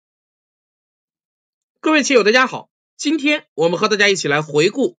各位棋友大家好，今天我们和大家一起来回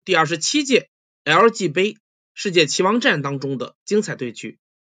顾第27届 LG 杯世界棋王战当中的精彩对局。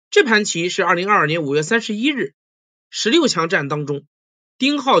这盘棋是2022年5月31日16强战当中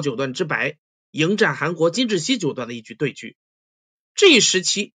丁浩九段之白迎战韩国金智熙九段的一局对局。这一时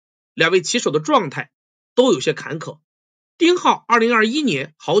期两位棋手的状态都有些坎坷，丁浩2021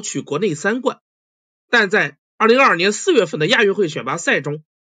年豪取国内3冠，但在2022年4月份的亚运会选拔赛中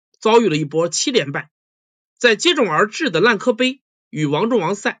遭遇了一波7连败，在接踵而至的烂柯杯与王中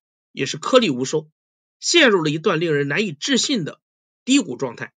王赛也是颗粒无收，陷入了一段令人难以置信的低谷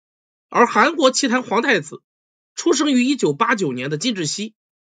状态。而韩国棋坛皇太子出生于1989年的金智熙，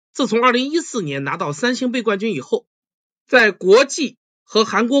自从2014年拿到3星杯冠军以后，在国际和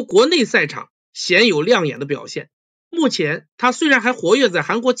韩国国内赛场鲜有亮眼的表现。目前他虽然还活跃在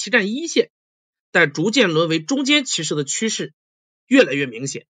韩国棋战一线，但逐渐沦为中间棋士的趋势越来越明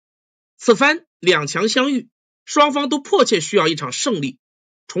显。此番两强相遇，双方都迫切需要一场胜利，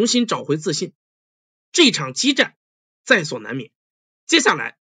重新找回自信。这一场激战在所难免。接下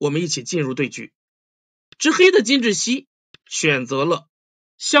来我们一起进入对局。执黑的金智熙选择了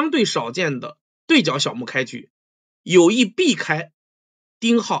相对少见的对角小目开局，有意避开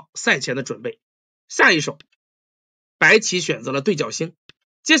丁浩赛前的准备。下一手白棋选择了对角星，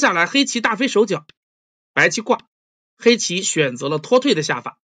接下来黑棋大飞手脚，白棋挂，黑棋选择了脱退的下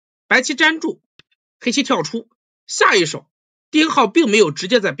法，白棋粘住，黑棋跳出。下一手丁浩并没有直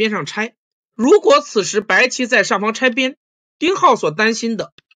接在边上拆，如果此时白棋在上方拆边，丁浩所担心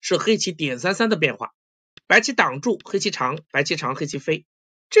的是黑棋点33的变化，白棋挡住，黑棋长，白棋长，黑棋飞，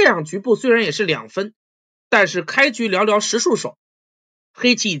这样局部虽然也是2分，但是开局寥寥10数手，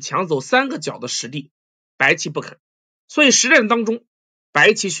黑棋已抢走3个角的实地，白棋不肯，所以实战当中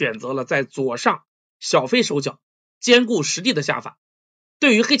白棋选择了在左上小飞手脚，兼顾实地的下法。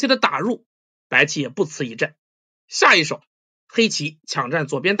对于黑棋的打入，白棋也不辞一战。下一手黑棋抢占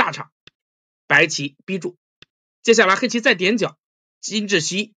左边大场，白棋逼住，接下来黑棋再点角，金智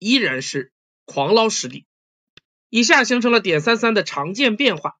熙依然是狂捞实地。以下形成了点33的常见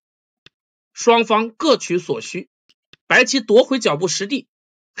变化，双方各取所需，白棋夺回脚步实地，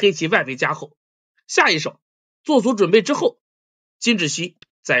黑棋外围加厚。下一手做足准备之后，金智熙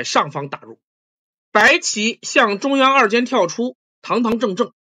在上方打入，白棋向中央二间跳出，堂堂正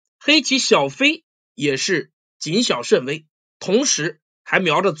正，黑棋小飞也是谨小慎微，同时还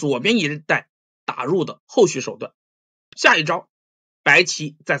瞄着左边一带打入的后续手段。下一招白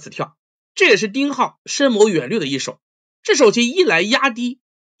棋再次跳，这也是丁浩深谋远虑的一手。这手棋一来压低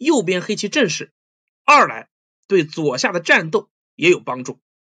右边黑棋阵势，二来对左下的战斗也有帮助。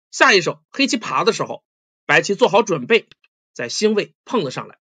下一手黑棋爬的时候，白棋做好准备，在星位碰了上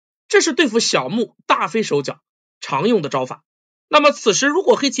来，这是对付小目大飞手脚常用的招法。那么此时如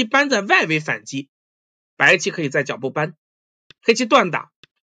果黑棋搬在外围反击，白棋可以在脚步搬，黑棋断打，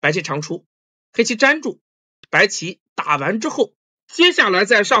白棋长出，黑棋粘住，白棋打完之后，接下来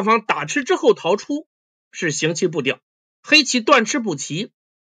在上方打吃之后逃出，是行棋步调。黑棋断吃补棋，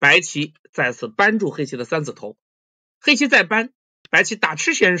白棋再次扳住黑棋的3子头，黑棋再扳，白棋打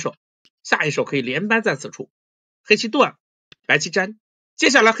吃先手，下一手可以连扳在此处，黑棋断，白棋粘，接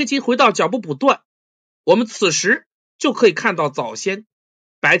下来黑棋回到脚步补断，我们此时就可以看到早先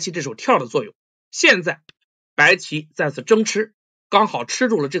白棋这手跳的作用。现在白棋再次争吃，刚好吃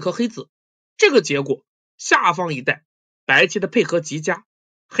住了这颗黑子，这个结果下方一带白棋的配合极佳，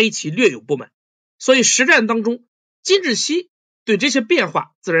黑棋略有不满，所以实战当中金智熙对这些变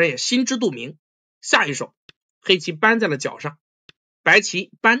化自然也心知肚明。下一手黑棋扳在了脚上，白棋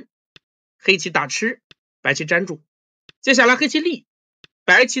扳，黑棋打吃，白棋粘住，接下来黑棋立，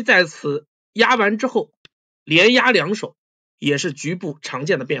白棋在此压完之后连压2手，也是局部常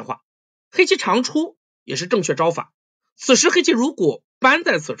见的变化。黑棋长出也是正确招法，此时黑棋如果扳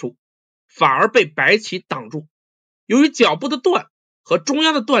在此处，反而被白棋挡住，由于脚步的断和中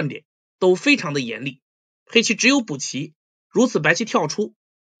央的断点都非常的严厉，黑棋只有补棋，如此白棋跳出，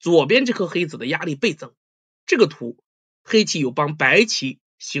左边这颗黑子的压力倍增，这个图黑棋有帮白棋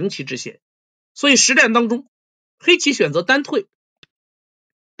行棋之嫌，所以实战当中黑棋选择单退，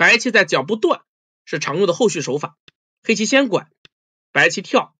白棋在脚步断是常用的后续手法，黑棋先管，白棋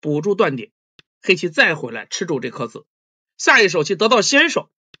跳补住断点，黑棋再回来吃住这颗子，下一手棋得到先手，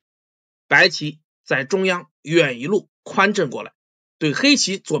白棋在中央远一路宽震过来，对黑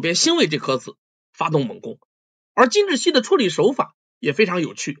棋左边星位这颗子发动猛攻。而金智熙的处理手法也非常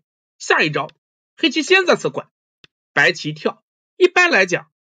有趣，下一招黑棋先在此管，白棋跳，一般来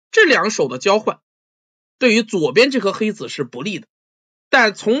讲这2手的交换对于左边这颗黑子是不利的，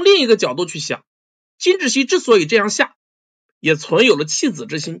但从另一个角度去想，金智熙之所以这样下，也存有了弃子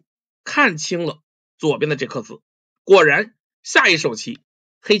之心，看清了左边的这颗子。果然下一手棋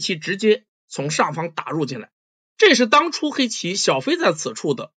黑棋直接从上方打入进来，这也是当初黑棋小飞在此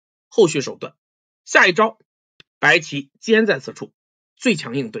处的后续手段。下一招白棋坚在此处，最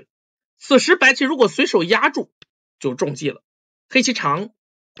强应对。此时白棋如果随手压住就中计了，黑棋长，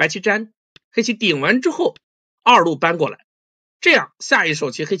白棋粘，黑棋顶完之后二路搬过来，这样下一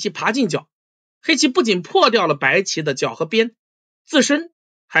手棋黑棋爬进角，黑棋不仅破掉了白棋的角和边，自身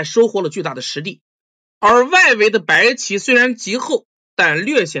还收获了巨大的实力。而外围的白棋虽然极厚，但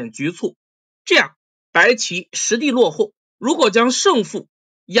略显局促，这样白棋实力落后，如果将胜负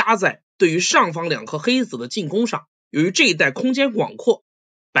压在对于上方两颗黑子的进攻上，由于这一带空间广阔，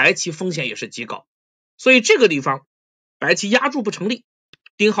白棋风险也是极高，所以这个地方白棋压住不成立，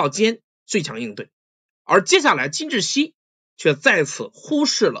丁浩坚最强应对。而接下来金志熙却再次忽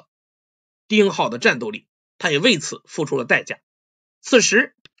视了丁浩的战斗力，他也为此付出了代价。此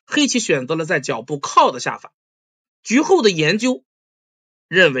时黑棋选择了在脚步靠的下法，局后的研究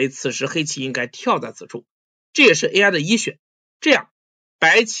认为此时黑棋应该跳在此处，这也是 AI 的一选。这样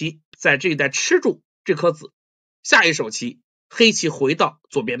白棋在这一带吃住这颗子，下一手棋黑棋回到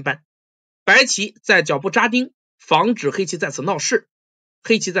左边搬，白棋在脚步扎钉，防止黑棋在此闹事，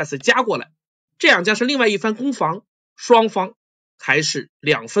黑棋在此加过来，这样将是另外一番攻防，双方还是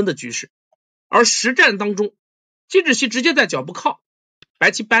2分的局势。而实战当中金志熙直接在脚步靠，白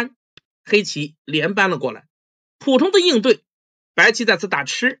棋搬，黑棋连搬了过来，普通的应对，白棋在此打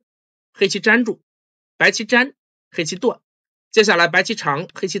吃，黑棋粘住，白棋粘，黑棋断，接下来白棋长，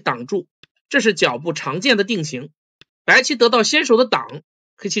黑棋挡住，这是脚步常见的定型，白棋得到先手的挡，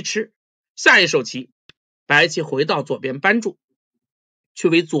黑棋吃，下一手棋白棋回到左边搬住，去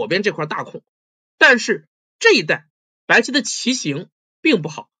为左边这块大空，但是这一带白棋的棋形并不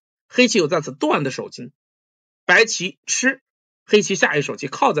好，黑棋有在此断的手筋，白棋吃，黑棋下一手棋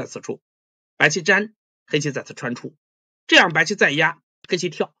靠在此处，白棋粘，黑棋在此穿出，这样白棋再压，黑棋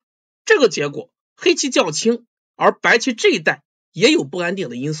跳，这个结果黑棋较轻，而白棋这一带也有不安定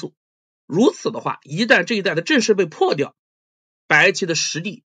的因素，如此的话一旦这一带的阵势被破掉，白棋的实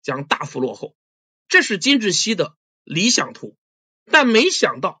力将大幅落后，这是金志熙的理想图。但没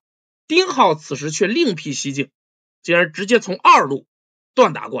想到丁浩此时却另辟蹊径，竟然直接从二路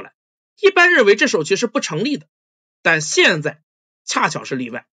断打过来，一般认为这手棋是不成立的，但现在恰巧是例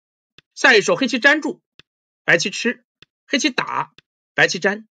外。下一手黑棋粘住，白棋吃，黑棋打，白棋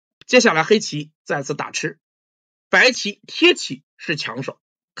粘，接下来黑棋再次打吃，白棋贴起是强手，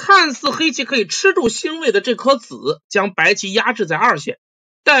看似黑棋可以吃住星位的这颗子，将白棋压制在二线，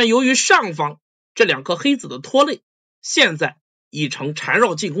但由于上方这2颗黑子的拖累，现在已成缠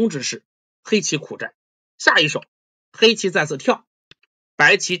绕进攻之势，黑棋苦战。下一手黑棋再次跳，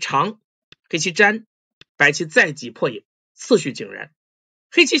白棋长，黑棋粘，白棋再挤破野，次序井然，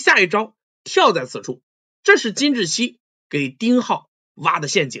黑棋下一招跳在此处，这是金志熙给丁浩挖的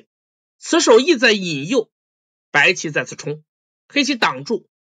陷阱，此手意在引诱白棋再次冲，黑棋挡住，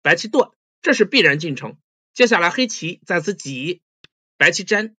白棋断，这是必然进程，接下来黑棋再次挤，白棋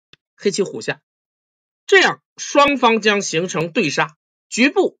粘，黑棋虎下，这样双方将形成对杀，局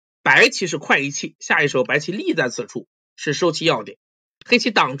部白棋是快一气，下一手白棋立在此处是收棋要点，黑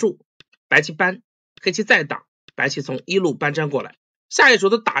棋挡住，白棋搬，黑棋再挡，白棋从一路搬粘过来，下一手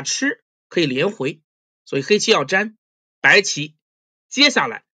的打吃可以连回，所以黑棋要粘，白棋接下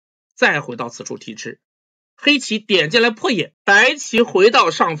来再回到此处提吃，黑棋点进来破野，白棋回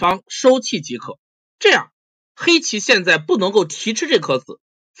到上方收气即可，这样黑棋现在不能够提吃这颗子，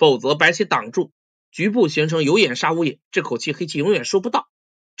否则白棋挡住，局部形成有眼杀无眼，这口气黑棋永远收不到，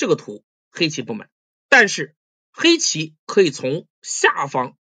这个图黑棋不满，但是黑棋可以从下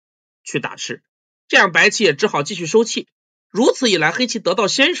方去打吃，这样白棋也只好继续收气，如此一来黑棋得到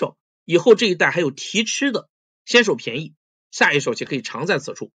先手，以后这一带还有提吃的先手便宜，下一手棋可以长在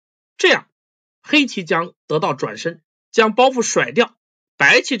此处，这样黑棋将得到转身，将包袱甩掉，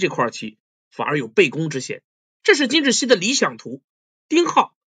白棋这块棋反而有背攻之嫌，这是金志熙的理想图。丁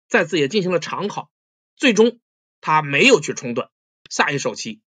浩再次也进行了长考，最终他没有去冲断，下一手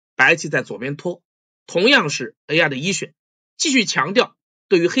棋白棋在左边拖，同样是 AI 的一选，继续强调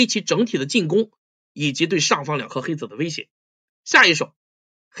对于黑棋整体的进攻以及对上方2颗黑子的威胁。下一手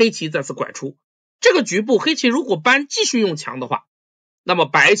黑棋再次拐出，这个局部黑棋如果搬继续用强的话，那么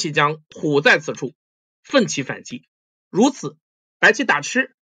白棋将虎在此处奋起反击，如此白棋打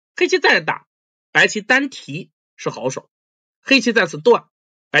吃，黑棋再打，白棋单提是好手，黑棋在此断，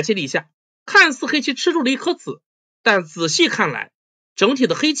白棋立下，看似黑棋吃住了一颗子，但仔细看来整体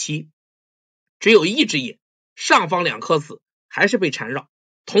的黑棋只有一只眼，上方2颗子还是被缠绕，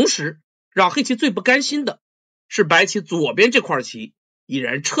同时让黑棋最不甘心的是白棋左边这块棋已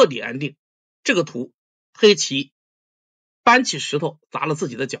然彻底安定，这个图黑棋搬起石头砸了自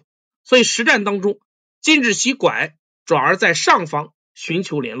己的脚，所以实战当中金志熙拐转而在上方寻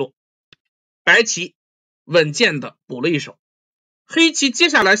求联络，白棋稳健的补了一手。黑棋接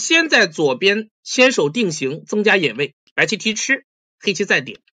下来先在左边先手定型增加眼位，白棋提吃，黑棋再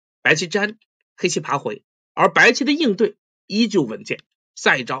点，白棋粘，黑棋爬回，而白棋的应对依旧稳健，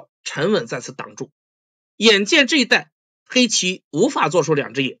下一招沉稳再次挡住。眼见这一带黑棋无法做出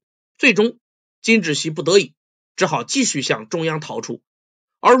两只眼，最终金志熙不得已只好继续向中央逃出。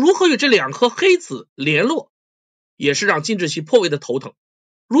而如何与这两颗黑子联络，也是让金志熙颇为的头疼。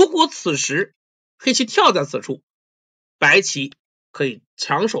如果此时黑棋跳在此处，白棋可以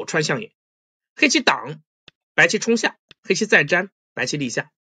强手穿象眼，黑棋挡，白棋冲下，黑棋再粘，白棋立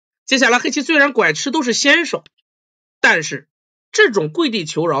下。接下来黑棋虽然拐吃都是先手，但是这种跪地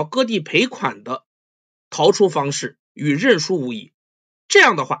求饶割地赔款的逃出方式与认输无异。这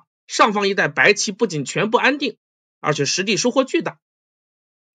样的话，上方一带白棋不仅全部安定，而且实地收获巨大。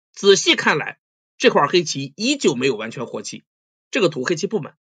仔细看来，这块黑棋依旧没有完全活棋，这个图黑棋不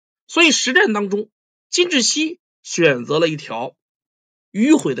满，所以实战当中金志熙选择了一条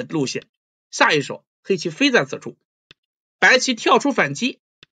迂回的路线。下一手黑棋飞在此处，白棋跳出反击，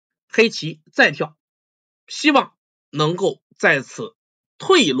黑棋再跳，希望能够在此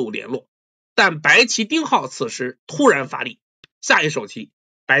退一路联络。但白棋丁浩此时突然发力，下一手棋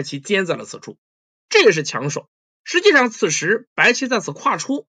白棋尖在了此处，这也是强手。实际上此时白棋在此跨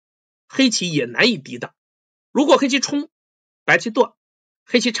出，黑棋也难以抵挡。如果黑棋冲，白棋断，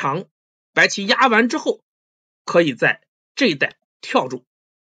黑棋长，白棋压完之后可以在这一带跳住，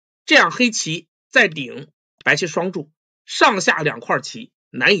这样黑棋再顶，白棋双住，上下两块棋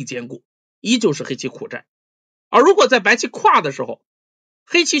难以兼顾，依旧是黑棋苦战。而如果在白棋跨的时候，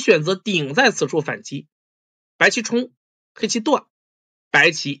黑棋选择顶在此处反击，白棋冲，黑棋断，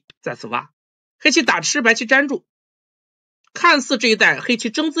白棋在此挖，黑棋打吃，白棋粘住，看似这一带黑棋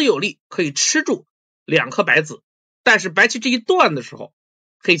争姿有力，可以吃住两颗白子，但是白棋这一断的时候，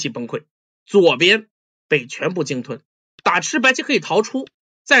黑棋崩溃，左边被全部鲸吞，打吃白棋可以逃出，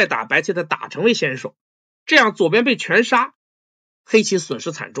再打白棋的打成为先手，这样左边被全杀，黑棋损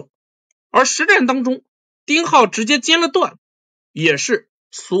失惨重。而实战当中丁浩直接尖了断，也是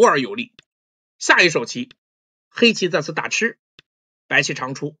俗而有力。下一手棋黑棋在此打吃，白棋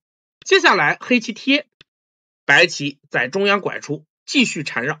长出，接下来黑棋贴，白棋在中央拐出继续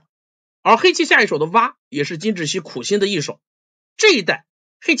缠绕，而黑棋下一手的挖也是金志熙苦心的一手。这一带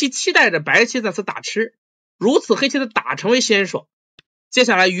黑棋期待着白棋在此打吃，如此黑棋的打成为先手，接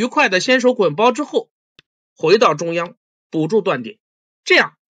下来愉快的先手滚包之后回到中央补住断点，这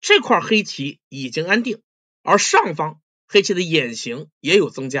样这块黑棋已经安定，而上方黑棋的眼形也有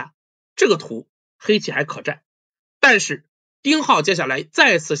增加，这个图黑棋还可战。但是丁浩接下来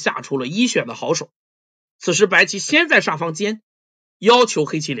再次下出了一选的好手，此时白棋先在上方尖，要求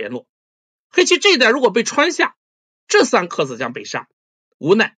黑棋联络，黑棋这一带如果被穿下，这三颗子将被杀，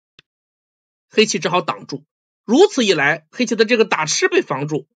无奈黑棋只好挡住，如此一来黑棋的这个打吃被防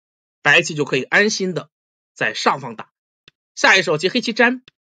住，白棋就可以安心的在上方打。下一手棋黑棋粘，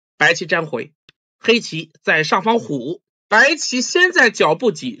白棋粘回，黑棋在上方虎，白棋先在脚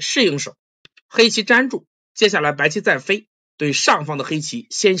步挤适应手，黑棋粘住，接下来白棋再飞，对上方的黑棋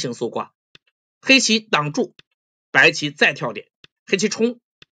先行搜刮，黑棋挡住，白棋再跳点，黑棋冲，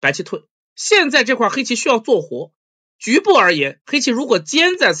白棋退。现在这块黑棋需要做活，局部而言黑棋如果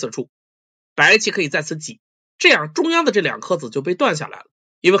尖在此处，白棋可以在此挤，这样中央的这两颗子就被断下来了，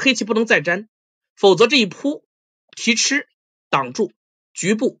因为黑棋不能再粘，否则这一扑提吃挡住，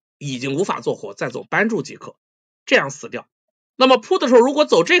局部已经无法做活，再走扳住即可，这样死掉。那么扑的时候如果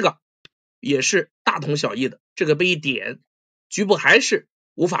走这个也是大同小异的，这个被一点，局部还是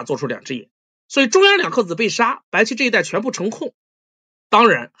无法做出两只眼，所以中央两颗子被杀，白棋这一带全部成空，当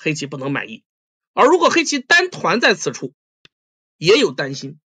然黑棋不能满意。而如果黑棋单团在此处也有担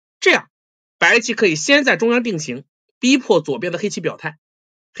心，这样白棋可以先在中央定型，逼迫左边的黑棋表态，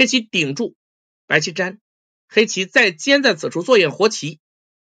黑棋顶住，白棋粘，黑棋再尖在此处做眼活棋，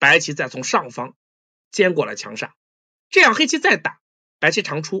白棋再从上方尖过来强杀，这样黑棋再打，白棋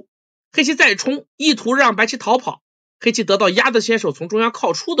长出，黑棋再冲，意图让白棋逃跑，黑棋得到压的先手从中央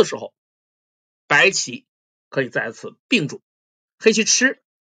靠出的时候，白棋可以在此并住，黑棋吃，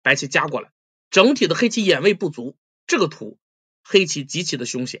白棋加过来，整体的黑棋眼位不足，这个图黑棋极其的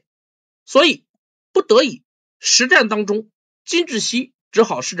凶险。所以不得已实战当中金志熙只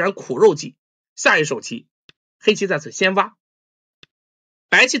好施展苦肉计，下一手棋黑棋在此先挖，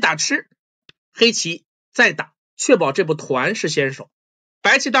白棋打吃，黑棋再打，确保这步团是先手，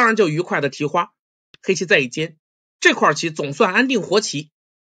白棋当然就愉快的提花，黑棋再一尖，这块棋总算安定活棋，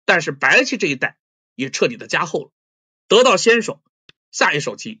但是白棋这一带也彻底的加厚了，得到先手。下一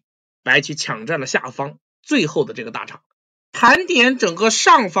手棋，白棋抢占了下方最后的这个大场。盘点整个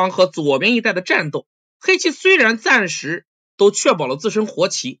上方和左边一带的战斗，黑棋虽然暂时都确保了自身活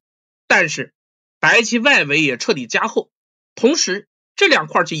棋，但是白棋外围也彻底加厚，同时这两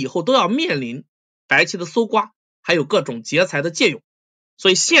块棋以后都要面临白棋的搜刮，还有各种劫财的借用，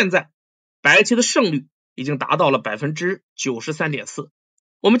所以现在白棋的胜率已经达到了 93.4%。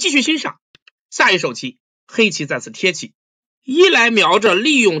 我们继续欣赏下一手棋，黑棋再次贴棋，一来瞄着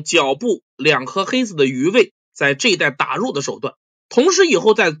利用脚步两颗黑子的余位在这一带打入的手段，同时以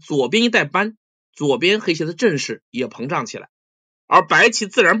后在左边一带扳，左边黑棋的阵势也膨胀起来，而白棋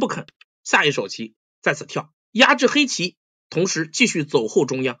自然不肯。下一手棋再次跳，压制黑棋，同时继续走后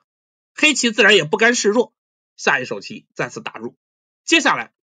中央，黑棋自然也不甘示弱，下一手棋再次打入。接下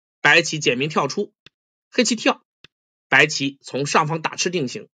来白棋简明跳出，黑棋跳，白棋从上方打吃定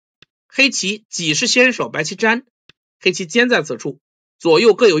型，黑棋几是先手，白棋粘，黑棋坚在此处，左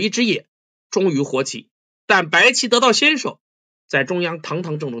右各有一只野，终于活棋，但白棋得到先手，在中央堂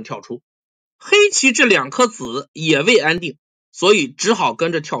堂正正跳出，黑棋这两颗子也未安定，所以只好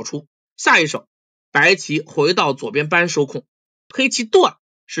跟着跳出。下一手白棋回到左边扳收控，黑棋断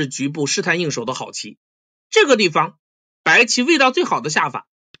是局部试探应手的好棋，这个地方白棋味道最好的下法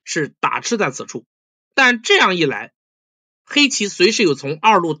是打吃在此处，但这样一来黑棋随时有从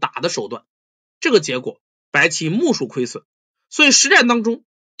二路打的手段，这个结果白棋目数亏损，所以实战当中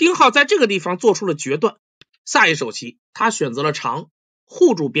丁浩在这个地方做出了决断，下一手棋他选择了长，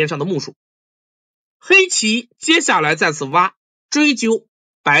护住边上的目数。黑棋接下来再次挖，追究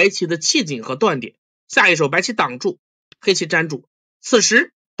白棋的气紧和断点，下一手白棋挡住，黑棋粘住，此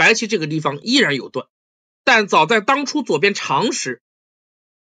时白棋这个地方依然有断，但早在当初左边长时，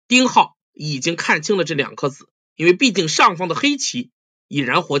丁浩已经看清了这两颗子，因为毕竟上方的黑棋已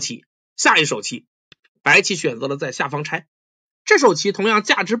然活棋。下一手棋白棋选择了在下方拆，这手棋同样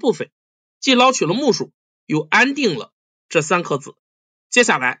价值不菲，既捞取了目数，又安定了这三颗子。接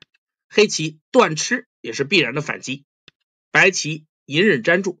下来黑棋断吃也是必然的反击，白棋隐忍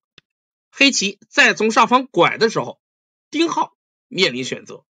粘住，黑棋再从上方拐的时候，丁浩面临选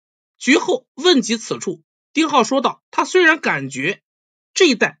择。局后问及此处，丁浩说道，他虽然感觉这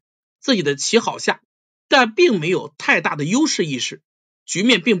一带自己的棋好下，但并没有太大的优势意识，局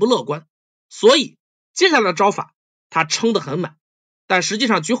面并不乐观，所以接下来的招法他撑得很满，但实际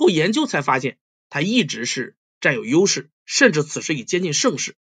上局后研究才发现他一直是占有优势，甚至此时已接近胜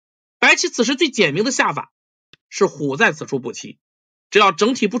势。白棋此时最简明的下法是虎在此处补棋，只要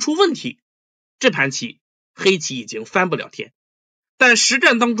整体不出问题，这盘棋黑棋已经翻不了天。但实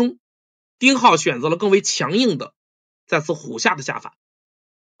战当中丁浩选择了更为强硬的再次虎下的下法，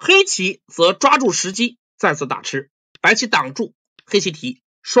黑棋则抓住时机再次打吃，白棋挡住，黑棋提，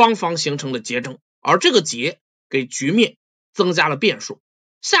双方形成了劫争，而这个劫给局面增加了变数。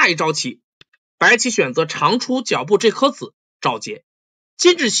下一招棋白棋选择长出脚步这颗子找劫，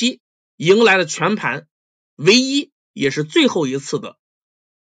金志熙迎来了全盘唯一也是最后一次的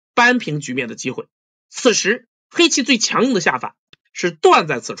扳平局面的机会。此时黑棋最强硬的下法是断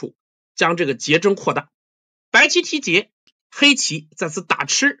在此处，将这个劫争扩大，白棋提劫，黑棋再次打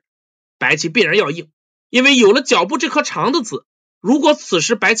吃，白棋必然要应，因为有了脚步这颗长的子，如果此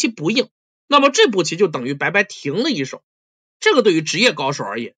时白棋不应，那么这步棋就等于白白停了一手，这个对于职业高手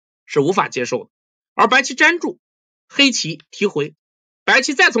而言是无法接受的。而白棋粘住，黑棋提回，白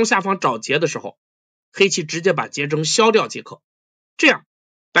棋再从下方找劫的时候，黑棋直接把劫争消掉即可，这样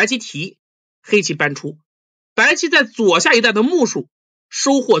白棋提，黑棋扳出，白棋在左下一带的目数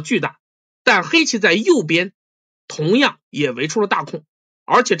收获巨大，但黑棋在右边同样也围出了大空，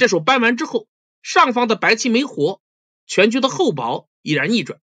而且这手扳完之后，上方的白棋没活，全局的厚薄已然逆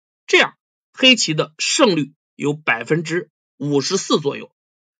转，这样黑棋的胜率有 54% 左右。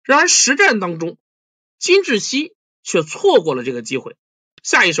然而实战当中金志熙却错过了这个机会，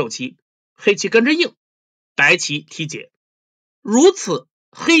下一手棋黑棋跟着应，白棋提劫，如此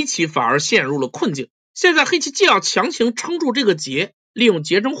黑棋反而陷入了困境。现在黑棋既要强行撑住这个劫，利用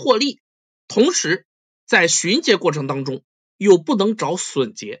劫争获利，同时在寻劫过程当中又不能找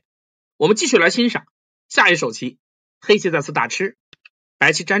损劫。我们继续来欣赏下一手棋，黑棋再次打吃，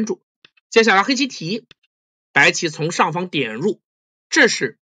白棋粘住，接下来黑棋提，白棋从上方点入，这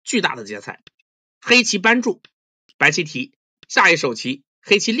是巨大的劫财，黑棋扳住，白棋提，下一手棋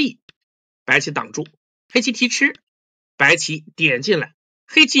黑棋立，白棋挡住，黑棋提吃，白棋点进来，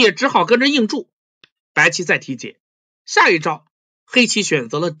黑棋也只好跟着应住，白棋再提劫，下一招黑棋选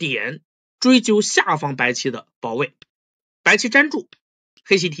择了点，追究下方白棋的保卫，白棋粘住，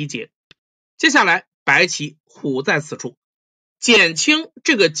黑棋提劫，接下来白棋虎在此处，减轻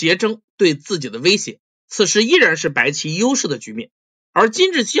这个劫争对自己的威胁。此时依然是白棋优势的局面，而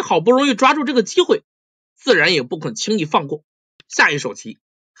金志熙好不容易抓住这个机会，自然也不肯轻易放过。下一手棋，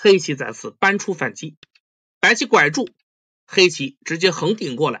黑棋再次搬出反击，白棋拐住，黑棋直接横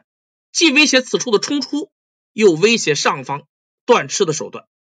顶过来，既威胁此处的冲出，又威胁上方断吃的手段。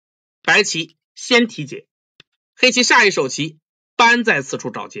白棋先提劫，黑棋下一手棋搬在此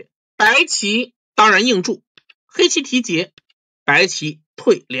处找劫，白棋当然应住，黑棋提劫，白棋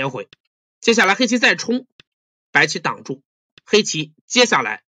退连回。接下来黑棋再冲，白棋挡住，黑棋接下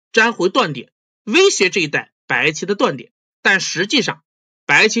来粘回断点，威胁这一带白棋的断点，但实际上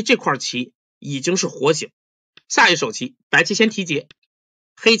白棋这块棋已经是活形。下一手棋，白棋先提劫，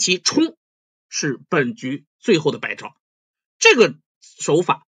黑棋冲是本局最后的败招，这个手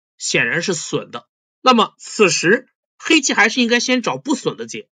法显然是损的。那么此时黑棋还是应该先找不损的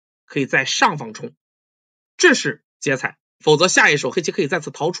劫，可以在上方冲，这是劫财，否则下一手黑棋可以再次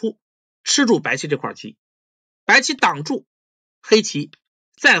逃出，吃住白棋这块棋，白棋挡住，黑棋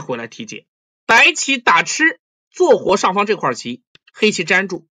再回来提劫，白棋打吃做活上方这块棋，黑棋粘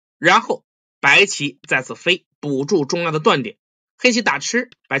住，然后白棋再次飞补住中央的断点，黑棋打吃，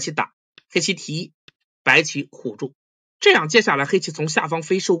白棋打，黑棋提，白棋虎住，这样接下来黑棋从下方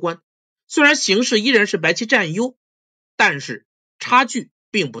飞收官，虽然形势依然是白棋占优，但是差距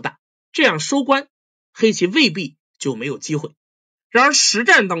并不大，这样收官黑棋未必就没有机会。然而实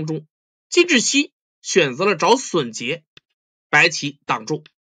战当中，金志熙选择了找损劫，白棋挡住，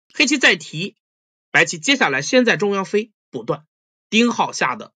黑棋再提，白棋接下来先在中央飞补断，丁浩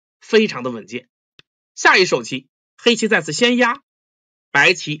下的非常的稳健。下一手棋，黑棋再次先压，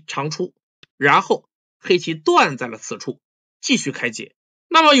白棋长出，然后黑棋断在了此处，继续开劫。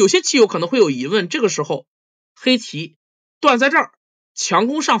那么有些棋友可能会有疑问，这个时候黑棋断在这儿，强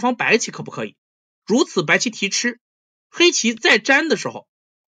攻上方白棋可不可以？如此白棋提吃，黑棋再粘的时候，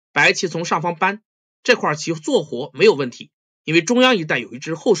白棋从上方搬，这块棋做活没有问题，因为中央一带有一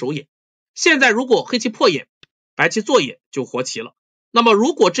只后手眼。现在如果黑棋破眼，白棋做眼就活棋了。那么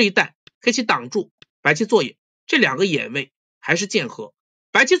如果这一带黑棋挡住，白棋做眼，这两个眼位还是见合，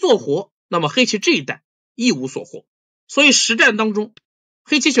白棋做活，那么黑棋这一带一无所获。所以实战当中，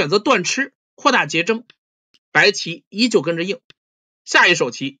黑棋选择断吃扩大劫争，白棋依旧跟着应。下一手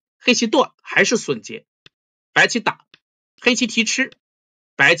棋，黑棋断还是损劫，白棋打，黑棋提吃，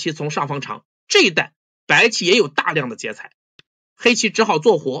白棋从上方长，这一带白棋也有大量的劫财，黑棋只好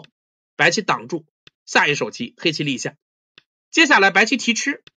做活，白棋挡住，下一手棋黑棋立下。接下来白棋提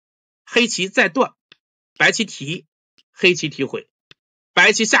吃，黑棋再断，白棋提，黑棋提回，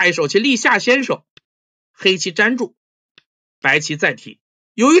白棋下一手棋立下先手，黑棋粘住，白棋再提。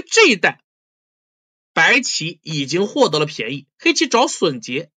由于这一带白棋已经获得了便宜，黑棋找损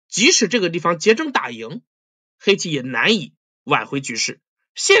劫，即使这个地方劫争打赢，黑棋也难以挽回局势。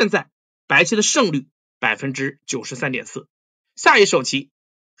现在白棋的胜率 93.4%。 下一手棋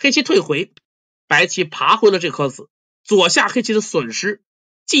黑棋退回，白棋爬回了这颗子，左下黑棋的损失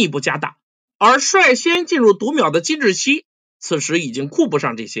进一步加大，而率先进入读秒的金志熙此时已经顾不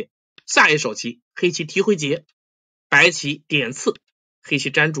上这些。下一手棋黑棋提回劫，白棋点刺，黑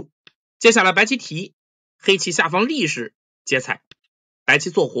棋粘住，接下来白棋提，黑棋下方立时劫财，白棋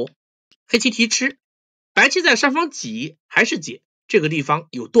做活，黑棋提吃，白棋在上方挤还是解，这个地方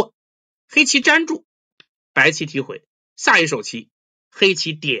有断，黑棋粘住，白棋提回。下一手棋黑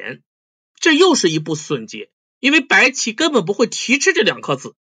棋点，这又是一步损劫，因为白棋根本不会提吃这两颗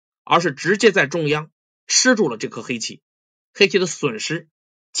子，而是直接在中央吃住了这颗黑棋，黑棋的损失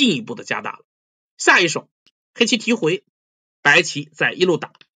进一步的加大了。下一手黑棋提回，白棋在一路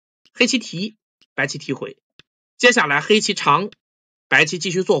打，黑棋提，白棋提回，接下来黑棋长，白棋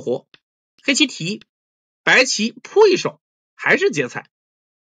继续做活，黑棋提，白棋扑一手还是劫财，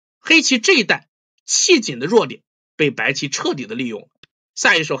黑棋这一带气紧的弱点被白棋彻底的利用。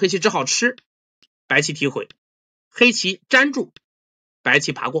下一手黑棋只好吃，白棋提回，黑棋粘住，白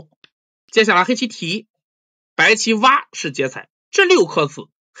棋爬过，接下来黑棋提，白棋挖是劫财，这6颗子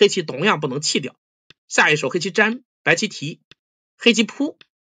黑棋同样不能弃掉。下一手黑棋粘，白棋提，黑棋扑，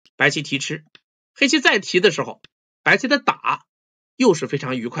白棋提吃，黑棋再提的时候，白棋的打又是非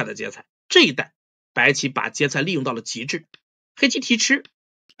常愉快的劫财，这一带白棋把劫财利用到了极致，黑棋提吃，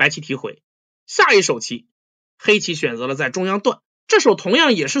白棋提回。下一手棋黑棋选择了在中央断，这手同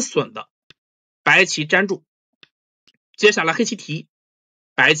样也是损的，白棋粘住，接下来黑棋提，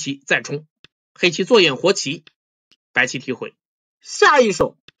白棋再冲，黑棋做眼活棋，白棋提回。下一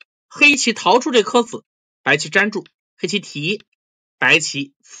手黑棋逃出这颗子，白棋粘住，黑棋提，白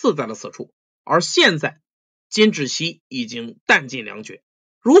棋刺在了此处。而现在金志熙已经弹尽粮绝，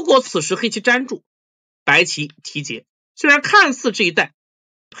如果此时黑棋粘住，白棋提劫，虽然看似这一代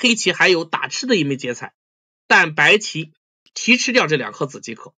黑棋还有打吃的一枚劫材，但白棋提吃掉这2颗子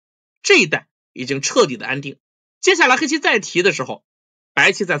即可，这一代已经彻底的安定。接下来黑棋再提的时候，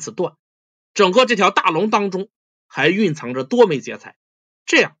白棋在此断，整个这条大龙当中还蕴藏着多枚劫材，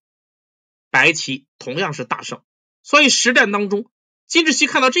这样白棋同样是大胜。所以实战当中，金志熙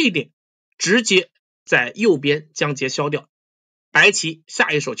看到这一点，直接在右边将劫消掉。白棋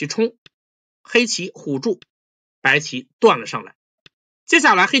下一手棋冲，黑棋虎住，白棋断了上来。接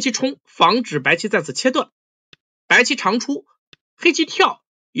下来黑棋冲，防止白棋在此切断，白棋长出，黑棋跳，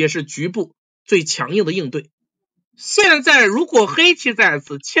也是局部最强硬的应对。现在如果黑棋在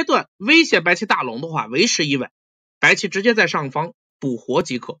此切断威胁白棋大龙的话，为时已晚，白棋直接在上方补活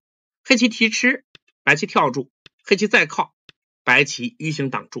即可。黑棋提吃，白棋跳住，黑棋再靠，白棋迂形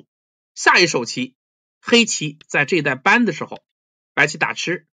挡住。下一手棋黑棋在这一带扳的时候，白棋打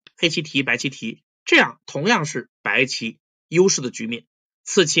吃，黑棋提，白棋提，这样同样是白棋优势的局面。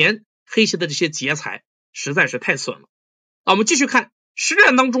此前黑棋的这些劫材实在是太损了。我们继续看实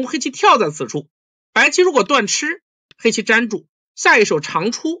战当中，黑棋跳在此处，白棋如果断吃，黑棋粘住，下一手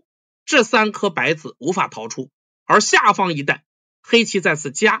长出，这3颗白子无法逃出，而下方一带黑棋在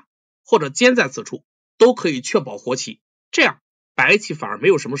此夹或者尖在此处都可以确保活棋，这样白棋反而没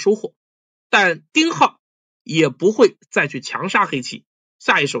有什么收获。但丁浩也不会再去强杀黑棋。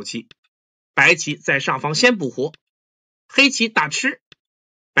下一手棋白棋在上方先补活，黑棋打吃，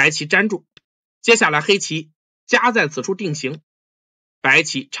白棋粘住，接下来黑棋夹在此处定型，白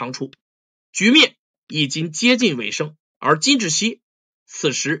棋长出，局面已经接近尾声。而金志熙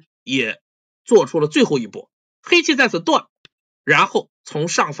此时也做出了最后一搏，黑棋在此断，然后从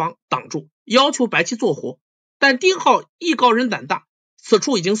上方挡住，要求白棋做活。但丁浩艺高人胆大，此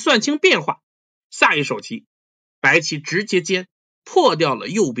处已经算清变化，下一手棋白棋直接尖，破掉了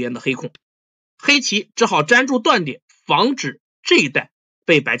右边的黑空，黑棋只好粘住断点，防止这一带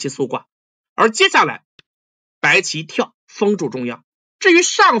被白棋速挂。而接下来白棋跳封住中央，至于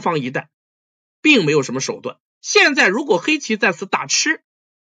上方一带并没有什么手段。现在如果黑棋在此打吃，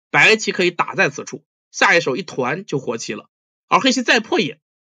白棋可以打在此处，下一手一团就活棋了。而黑棋再破眼，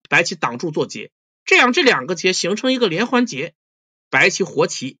白棋挡住做劫，这样这2个劫形成一个连环劫，白棋活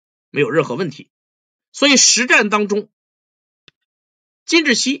棋没有任何问题。所以实战当中，金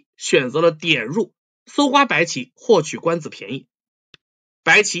志熙选择了点入搜刮白棋，获取官子便宜。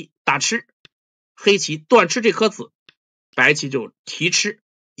白棋打吃，黑棋断吃这颗子，白棋就提吃，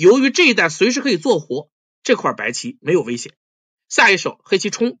由于这一带随时可以做活，这块白棋没有危险。下一手黑棋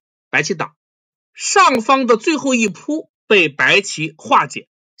冲，白棋挡，上方的最后一扑被白棋化解。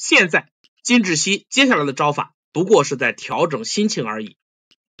现在金志熙接下来的招法不过是在调整心情而已。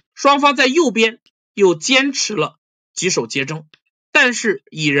双方在右边又坚持了几手劫争，但是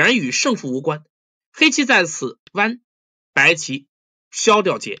已然与胜负无关。黑棋在此弯，白棋消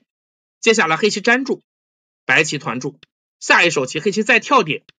掉劫，接下来黑棋粘住，白棋团住。下一手棋黑棋再跳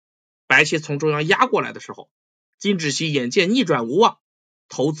点，白棋从中央压过来的时候，金志熙眼见逆转无望，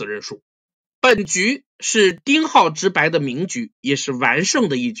投子认输。本局是丁浩执白的明局，也是完胜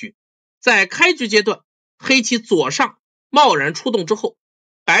的一局。在开局阶段，黑棋左上贸然出动之后，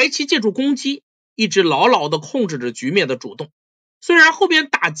白棋借助攻击一直牢牢地控制着局面的主动。虽然后边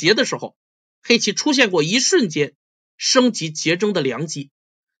打劫的时候，黑棋出现过一瞬间升级劫争的良机，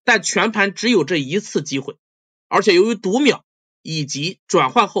但全盘只有这一次机会，而且由于读秒以及转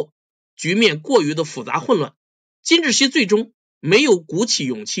换后局面过于的复杂混乱，金志熙最终没有鼓起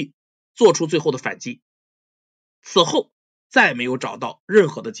勇气做出最后的反击，此后再没有找到任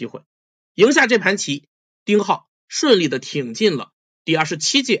何的机会。赢下这盘棋，丁浩顺利的挺进了第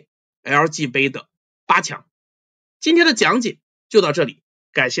27届 LG 杯的8强。今天的讲解就到这里，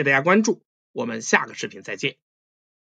感谢大家关注，我们下个视频再见。